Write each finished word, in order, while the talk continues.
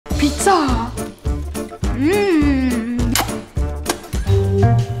pizza. Mmm.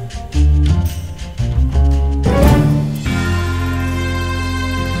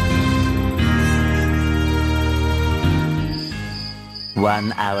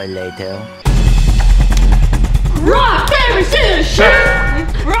 1 hour later. Rock, paper, scissors, shoot!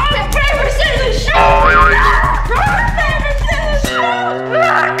 Rock, paper, scissors, shoot! Rock, paper, scissors, shoot!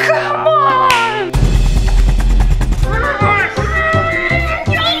 Ah, come on!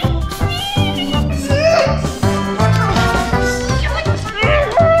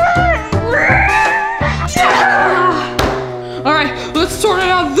 Alright, let's sort it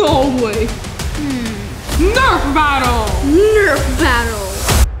out the old way. Nerf battle! Nerf battle!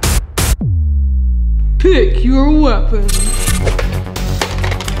 Pick your weapon.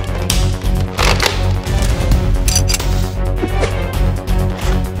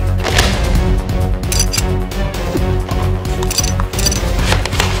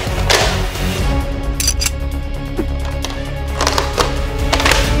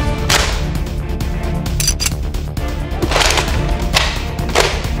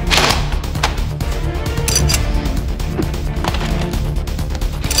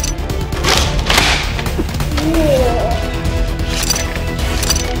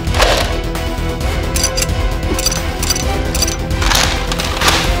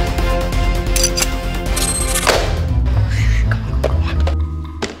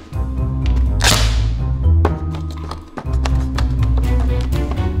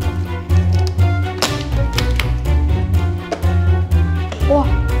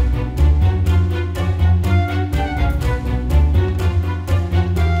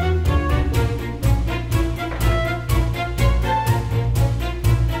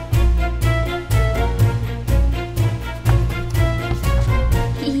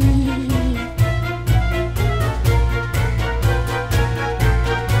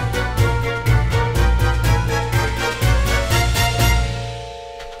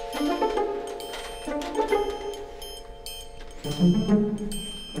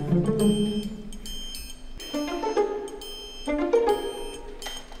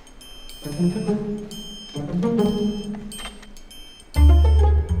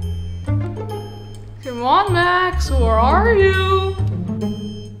 Come on, Max, where are you?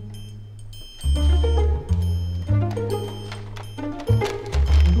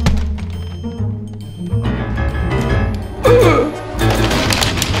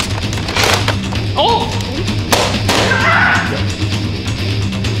 Oh!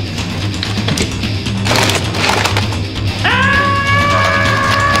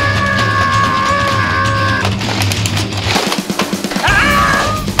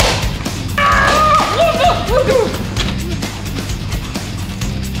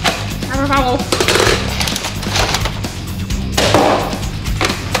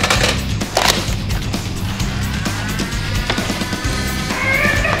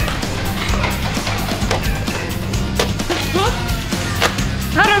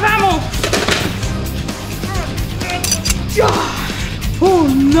 Oh,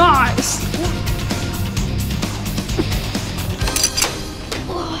 nice!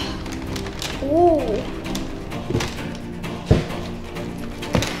 Oh.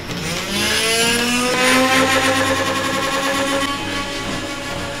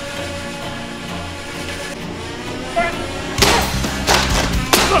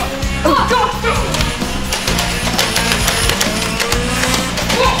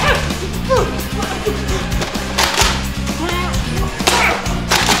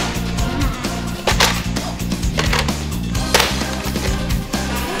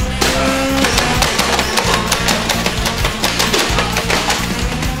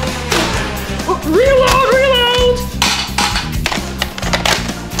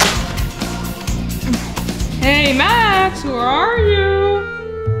 Hey Max, where are you?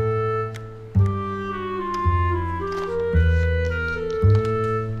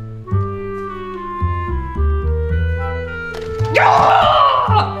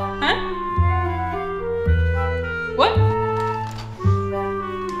 Huh? What?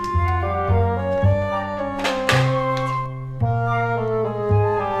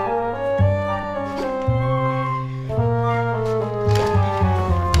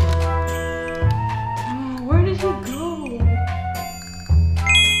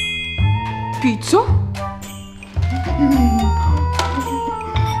 Pizza?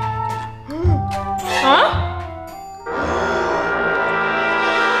 Huh?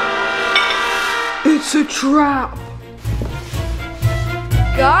 It's a trap.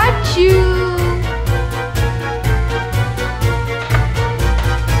 Got you.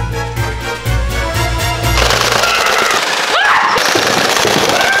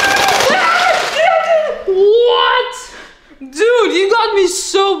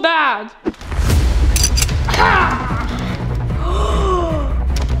 bad.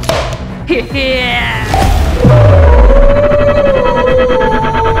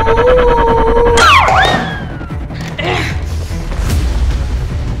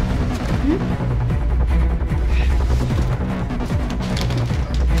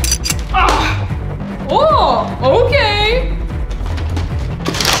 Oh, okay.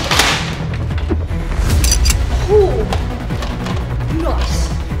 Oh, nice.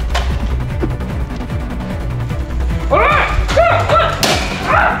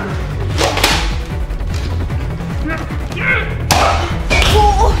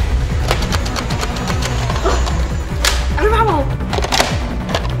 Oh. Out of ammo.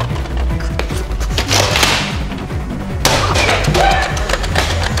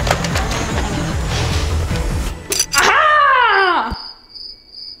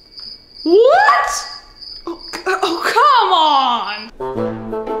 What? Oh, come on!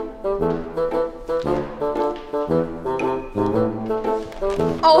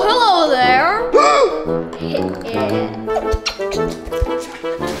 Oh, hello there.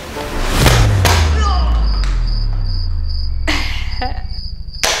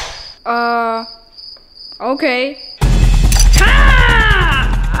 Okay.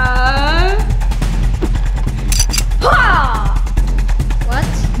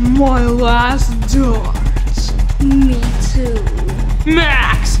 What? My last dart. Me too.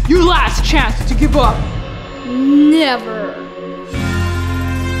 Max, your last chance to give up. Never.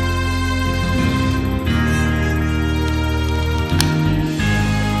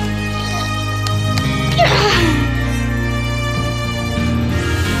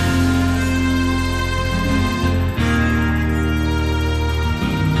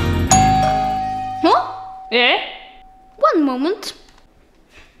 Huh? Eh? One moment.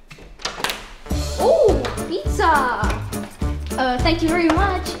 Oh, pizza. Thank you very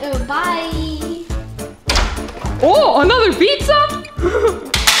much. Bye. Oh, another pizza?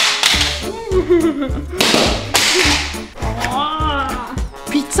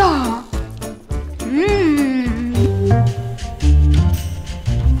 Pizza.